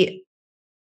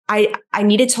 I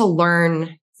needed to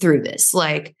learn through this.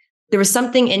 Like, there was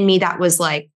something in me that was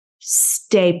like,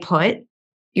 stay put,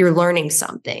 you're learning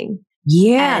something.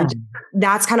 Yeah. And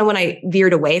that's kind of when I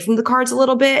veered away from the cards a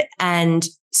little bit and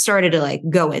started to like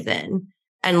go within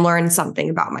and learn something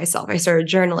about myself. I started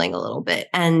journaling a little bit,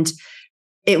 and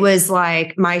it was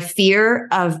like my fear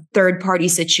of third-party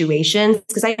situations,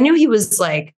 because I knew he was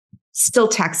like still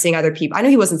texting other people. I knew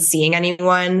he wasn't seeing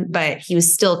anyone, but he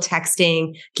was still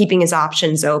texting, keeping his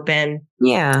options open.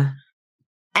 Yeah.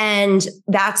 And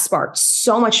that sparked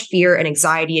so much fear and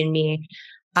anxiety in me,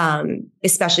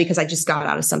 especially because I just got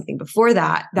out of something before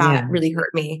that really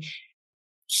hurt me.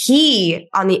 He,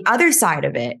 on the other side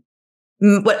of it,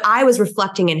 what I was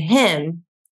reflecting in him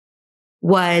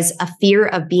was a fear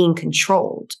of being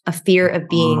controlled, a fear of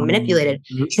being manipulated.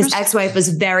 His ex-wife was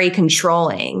very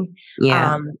controlling,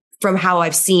 from how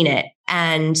I've seen it.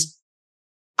 And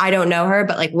I don't know her,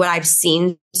 but like what I've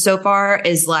seen so far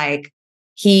is like,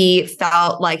 he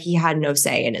felt like he had no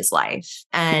say in his life,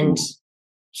 and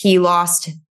he lost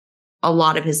a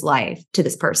lot of his life to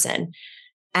this person.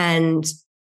 And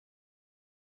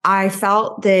I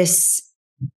felt this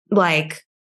like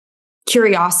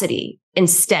curiosity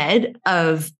instead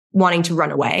of wanting to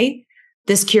run away,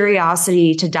 this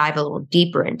curiosity to dive a little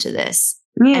deeper into this.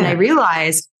 Yeah. And I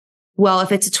realized, well,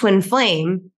 if it's a twin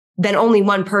flame, then only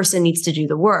one person needs to do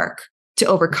the work to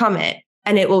overcome it.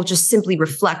 And it will just simply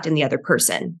reflect in the other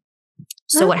person.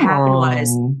 So what happened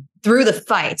was, through the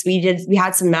fights, we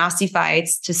had some nasty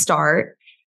fights to start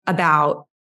about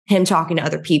him talking to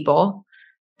other people.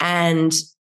 And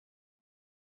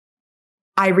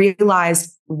I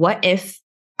realized, what if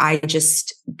I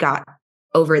just got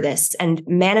over this and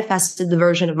manifested the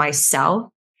version of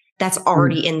myself that's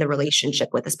already in the relationship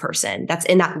with this person, that's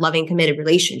in that loving, committed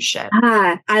relationship.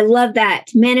 I love that.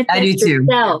 Manifest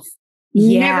yourself.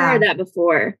 Never heard that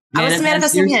before. I was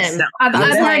manifesting him. I've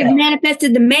heard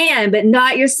manifested the man, but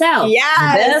not yourself.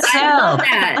 Yes. I love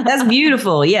that. That's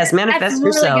beautiful. Yes. Manifest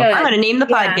yourself. Really I'm going to name the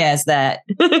podcast that.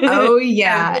 Oh,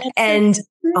 yeah. And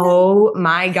oh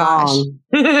my gosh.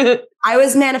 I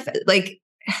was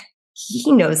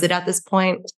he knows it at this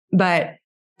point, but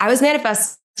I was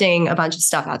manifesting a bunch of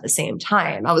stuff at the same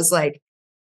time. I was like,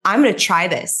 I'm going to try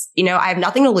this. I have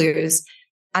nothing to lose.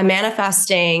 I'm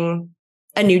manifesting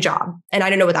a new job. And I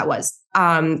don't know what that was.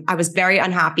 I was very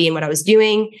unhappy in what I was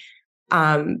doing.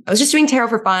 I was just doing tarot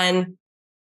for fun.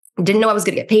 Didn't know I was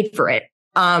going to get paid for it.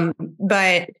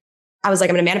 But I was like,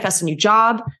 I'm going to manifest a new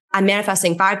job. I'm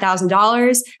manifesting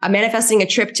 $5,000. I'm manifesting a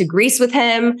trip to Greece with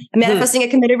him. I'm manifesting a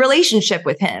committed relationship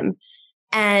with him.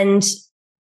 And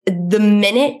the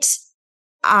minute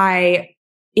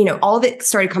all of it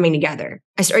started coming together,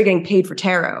 I started getting paid for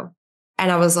tarot.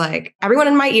 And I was like, everyone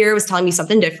in my ear was telling me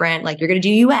something different. Like, you're going to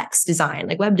do UX design,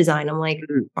 like web design. I'm like,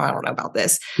 I don't know about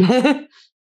this.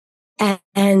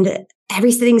 and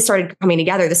everything started coming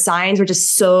together. The signs were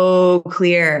just so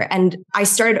clear. And I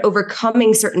started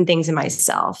overcoming certain things in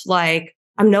myself. Like,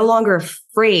 I'm no longer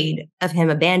afraid of him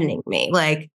abandoning me.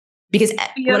 Like, because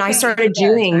when I started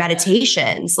doing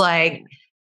meditations, like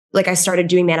I started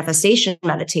doing manifestation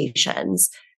meditations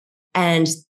and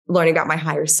learning about my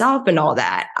higher self and all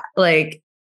that, like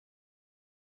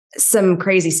some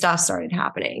crazy stuff started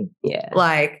happening. Yeah.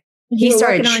 Like he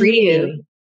started treating,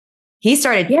 he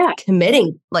started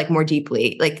committing like more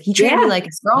deeply. Like he treated me like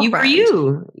his girlfriend.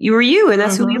 You were you. And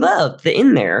that's who he loved. The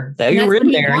in there that you were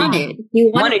in there.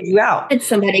 He wanted you out.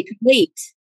 Somebody complete.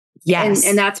 Yes.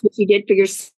 And that's what you did for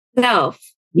yourself.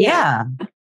 Yeah.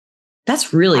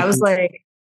 That's really, I was like,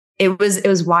 it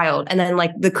was wild. And then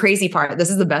like the crazy part, this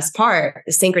is the best part,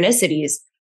 the synchronicities.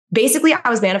 Basically, I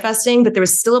was manifesting, but there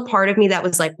was still a part of me that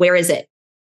was like, where is it?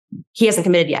 He hasn't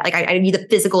committed yet. Like I need the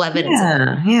physical evidence.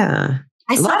 Yeah.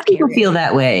 A lot of people feel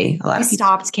that way. I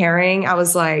stopped caring. I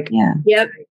was like, yep.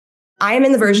 I am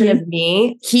in the version of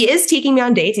me. He is taking me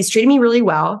on dates. He's treating me really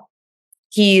well.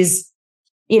 He's,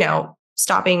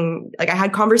 stopping. Like I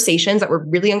had conversations that were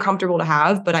really uncomfortable to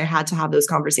have, but I had to have those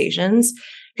conversations.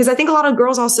 Because I think a lot of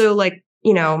girls also like,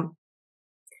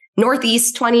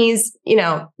 Northeast 20s,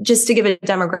 just to give a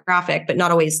demographic, but not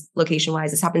always location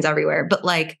wise. This happens everywhere. But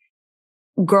like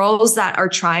girls that are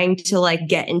trying to like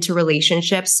get into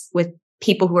relationships with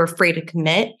people who are afraid to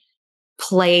commit,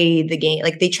 play the game.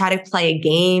 Like they try to play a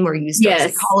game or use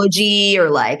psychology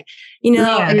or like, and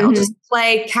they'll just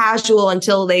play casual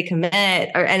until they commit.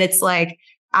 And it's like,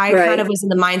 I kind of was in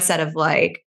the mindset of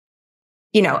like,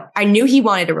 I knew he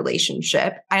wanted a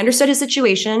relationship. I understood his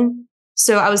situation.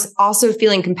 So I was also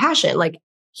feeling compassion. Like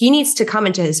he needs to come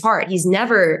into his heart. He's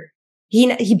never,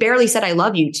 he barely said, I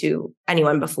love you to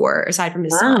anyone before, aside from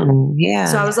his son. Yeah.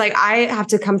 So I was like, I have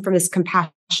to come from this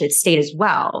compassionate state as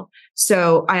well.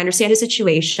 So I understand his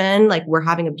situation. Like we're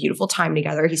having a beautiful time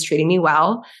together. He's treating me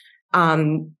well.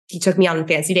 He took me on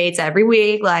fancy dates every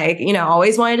week. Like,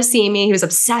 always wanted to see me. He was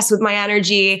obsessed with my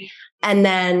energy. And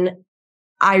then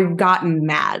I got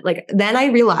mad. Like, then I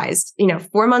realized,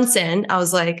 4 months in, I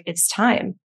was like, it's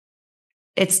time.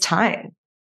 It's time.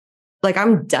 Like,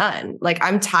 I'm done. Like,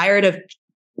 I'm tired of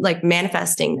like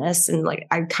manifesting this. And like,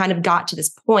 I kind of got to this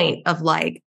point of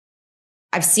like,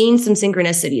 I've seen some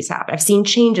synchronicities happen. I've seen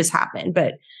changes happen,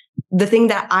 but the thing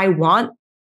that I want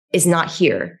is not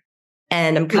here.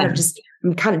 And I'm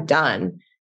kind of done.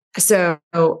 So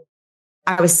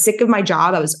I was sick of my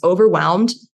job. I was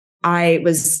overwhelmed. I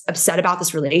was upset about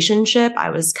this relationship. I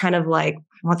was kind of like,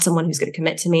 I want someone who's going to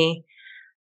commit to me.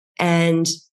 And,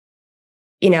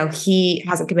 he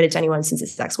hasn't committed to anyone since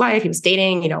his ex-wife. He was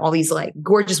dating, all these like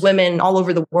gorgeous women all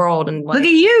over the world. And like, look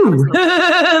at you. Look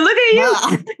at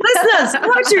you.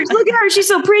 Listeners, look at her. She's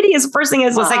so pretty. Is the first thing I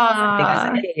was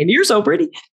like, and you're so pretty.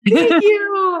 Thank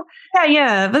you.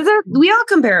 Yeah. But we all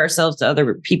compare ourselves to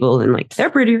other people and like,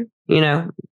 they're prettier,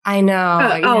 I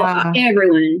know.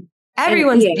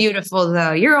 Everyone's beautiful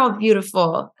though. You're all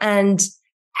beautiful. And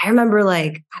I remember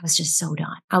like, I was just so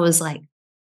done. I was like,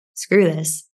 screw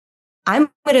this.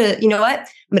 I'm going to, you know what? I'm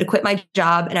going to quit my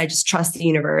job and I just trust the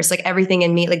universe. Like everything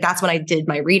in me, like that's when I did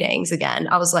my readings again.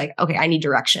 I was like, okay, I need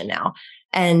direction now.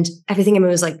 And everything in me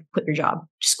was like, quit your job,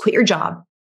 just quit your job.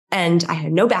 And I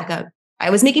had no backup. I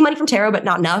was making money from tarot, but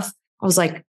not enough. I was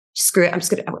like, screw it. I'm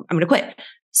going to quit.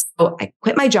 So I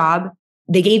quit my job.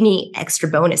 They gave me extra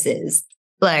bonuses,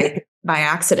 like by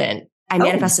accident. I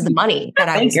manifested the money that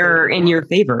I was in your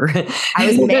favor. I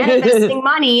was manifesting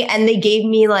money, and they gave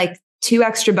me like 2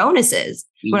 extra bonuses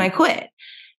when I quit.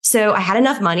 So I had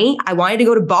enough money. I wanted to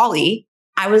go to Bali.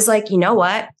 I was like, you know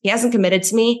what? He hasn't committed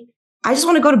to me. I just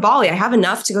want to go to Bali. I have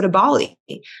enough to go to Bali.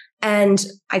 And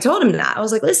I told him that. I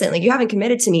was like, listen, like, you haven't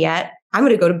committed to me yet. I'm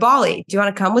going to go to Bali. Do you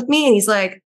want to come with me? And he's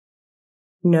like,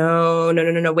 no.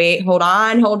 Wait, hold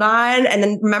on. And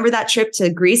then remember that trip to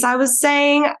Greece I was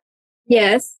saying?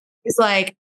 Yes. He's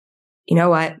like, you know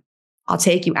what? I'll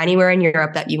take you anywhere in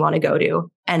Europe that you want to go to.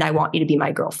 And I want you to be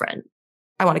my girlfriend.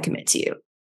 I want to commit to you.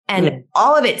 And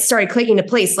all of it started clicking to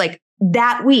place like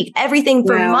that week. Everything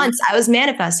for months I was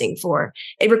manifesting for.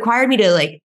 It required me to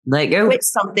like quit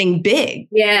something big.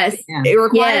 Yes. It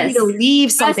required me to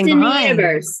leave something behind. In the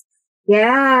universe.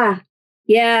 Yeah.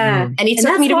 Yeah. And he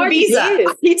took me to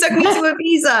Ibiza. He took me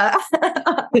to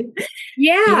Ibiza.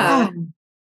 Yeah.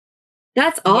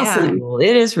 That's awesome. Yeah,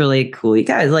 it is really cool. You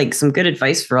guys like some good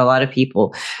advice for a lot of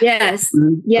people. Yes.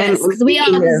 Yes. Because we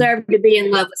all deserve to be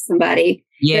in love with somebody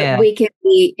that we can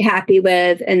be happy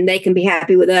with, and they can be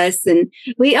happy with us. And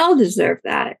we all deserve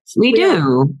that. We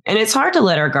do. And it's hard to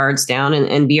let our guards down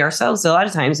and be ourselves. A lot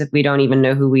of times if we don't even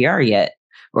know who we are yet,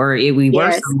 or if we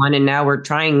were someone and now we're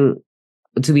trying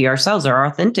to be ourselves, our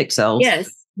authentic selves. Yes.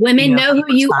 Women, know who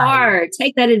you are.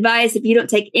 Take that advice if you don't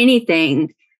take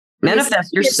anything.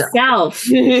 Manifest yourself.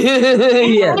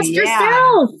 Manifest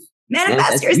yourself.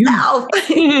 Manifest yourself.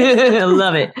 I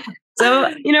love it. So,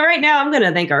 right now I'm going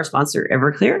to thank our sponsor,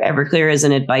 Everclear. Everclear is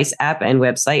an advice app and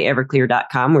website,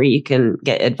 everclear.com, where you can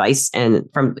get advice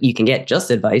you can get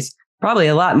just advice, probably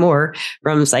a lot more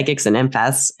from psychics and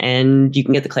empaths. And you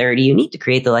can get the clarity you need to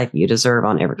create the life you deserve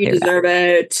on Everclear. You deserve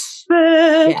it.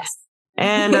 Yes.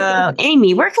 And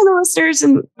Amie, where can the listeners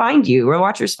find you or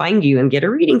watchers find you and get a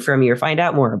reading from you or find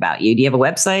out more about you? Do you have a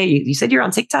website? You said you're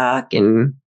on TikTok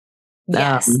and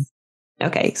yes.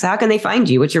 Okay. So how can they find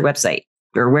you? What's your website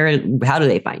or how do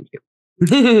they find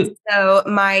you? So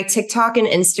my TikTok and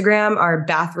Instagram are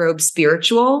Bathrobe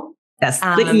Spiritual. That's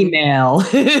the email.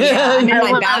 I'm in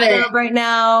my bathrobe right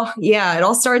now. Yeah, it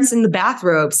all starts in the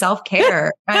bathrobe,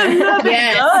 self-care. It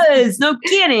does. No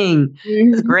kidding.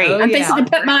 It's great. I'm fixing to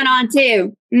put mine on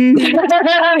too.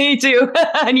 Me too.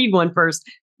 I need one first.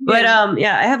 But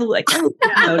I have like That's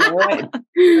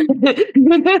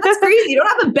crazy. You don't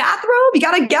have a bathrobe? You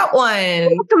gotta get one. A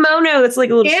kimono. It's like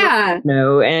a little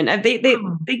kimono, and they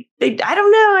I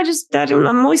don't know.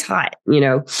 I'm always hot,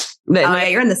 But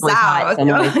you're in the South.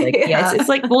 It's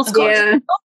like full scarf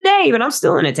day, but I'm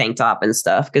still in a tank top and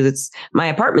stuff because my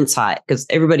apartment's hot because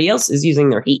everybody else is using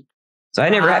their heat. So I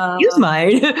never had to use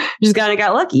mine. Just kind of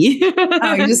got lucky.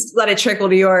 You just let it trickle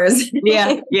to yours.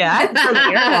 Yeah. I had to put the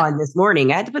air on this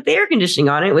morning. I had to put the air conditioning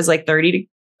on. It was like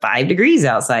 35 degrees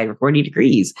outside or 40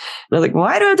 degrees. And I was like,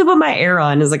 why do I have to put my air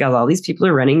on? It's like, all these people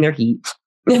are running their heat.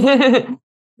 But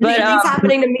it's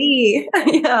happening to me.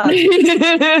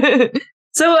 Yeah.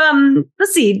 So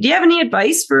let's see. Do you have any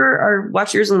advice for our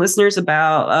watchers and listeners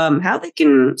about how they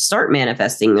can start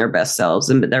manifesting their best selves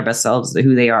and their best selves,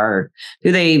 who they are,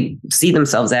 who they see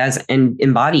themselves as, and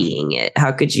embodying it?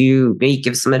 How could you maybe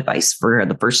give some advice for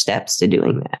the first steps to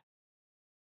doing that?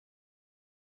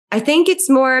 I think it's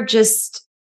more of just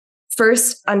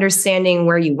first understanding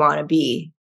where you want to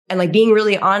be and like being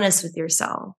really honest with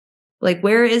yourself. Like,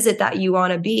 where is it that you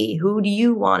want to be? Who do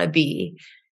you want to be?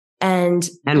 And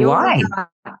why?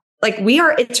 Like, we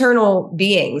are eternal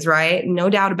beings, right? No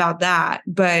doubt about that.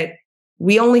 But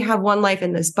we only have one life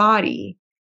in this body.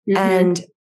 Mm-hmm. And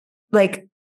like,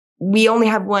 we only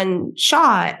have one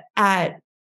shot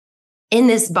in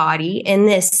this body, in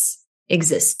this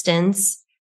existence,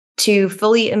 to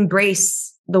fully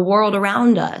embrace the world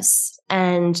around us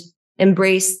and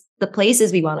embrace the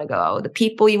places we want to go, the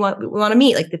people we want to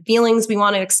meet, like the feelings we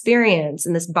want to experience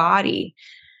in this body.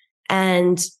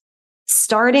 And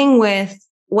starting with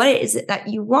what is it that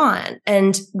you want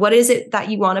and what is it that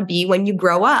you want to be when you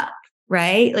grow up,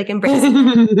 right? Like embracing.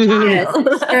 Yes.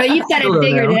 Girl, you've got it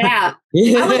figured it out.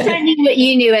 I wish I knew what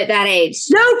you knew at that age.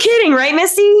 No kidding, right,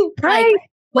 Misty? Right? Like,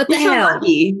 what the hell?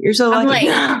 You're so lucky.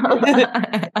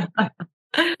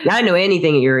 I don't know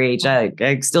anything at your age. I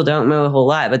still don't know a whole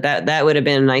lot, but that would have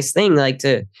been a nice thing, like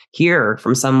to hear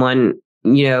from someone,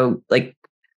 like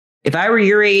if I were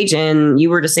your age and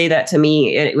you were to say that to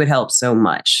me, it would help so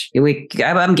much.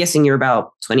 I'm guessing you're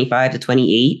about 25 to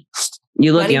 28.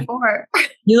 You look 24.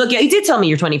 You did tell me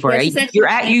you're 24. Yes,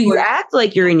 you act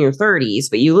like you're in your 30s,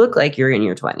 but you look like you're in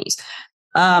your 20s.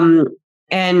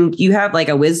 And you have like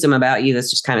a wisdom about you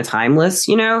that's just kind of timeless,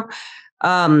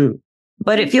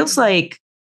 but it feels like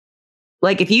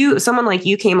like if someone like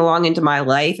you came along into my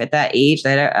life at that age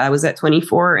that I was at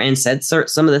 24 and said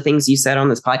some of the things you said on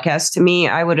this podcast to me,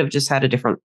 I would have just had a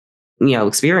different,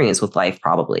 experience with life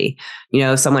probably.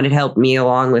 Someone had helped me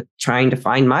along with trying to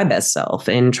find my best self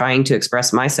and trying to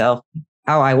express myself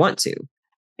how I want to.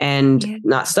 And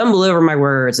not stumble over my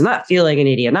words, not feel like an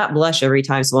idiot, not blush every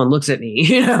time someone looks at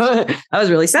me. I was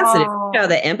really sensitive.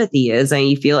 That empathy is, and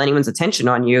you feel anyone's attention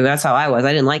on you. That's how I was.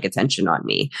 I didn't like attention on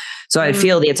me. So I'd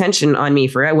feel the attention on me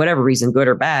for whatever reason, good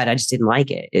or bad. I just didn't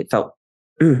like it. It felt,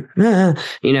 well,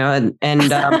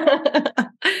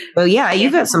 yeah,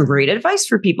 you've got some great advice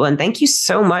for people. And thank you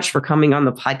so much for coming on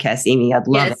the podcast, Amie. I'd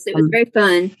love it. Yes, it was very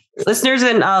fun. Listeners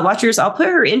and watchers, I'll put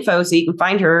her info so you can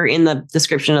find her in the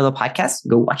description of the podcast.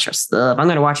 Go watch her stuff. I'm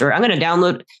going to watch her. I'm going to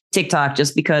download TikTok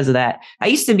just because of that. I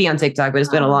used to be on TikTok, but it's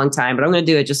been a long time. But I'm going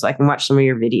to do it just so I can watch some of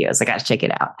your videos. I got to check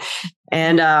it out.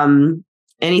 And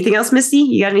anything else, Misty?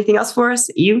 You got anything else for us?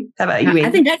 How about you?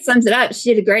 I think that sums it up.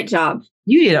 She did a great job.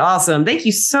 You did awesome. Thank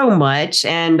you so much.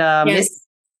 And Miss,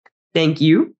 thank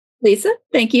you, Lisa.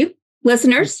 Thank you,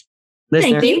 listeners.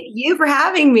 Thank you for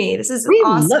having me. This is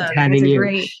awesome. Loved having you.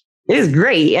 Great. It is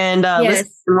great. And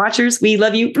listeners and watchers, we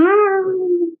love you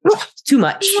too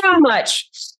much. Too much.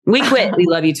 We quit. We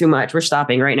love you too much. We're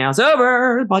stopping right now. It's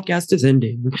over. The podcast is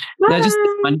ending. No, just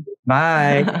fun.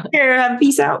 Bye. Here, have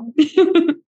peace out.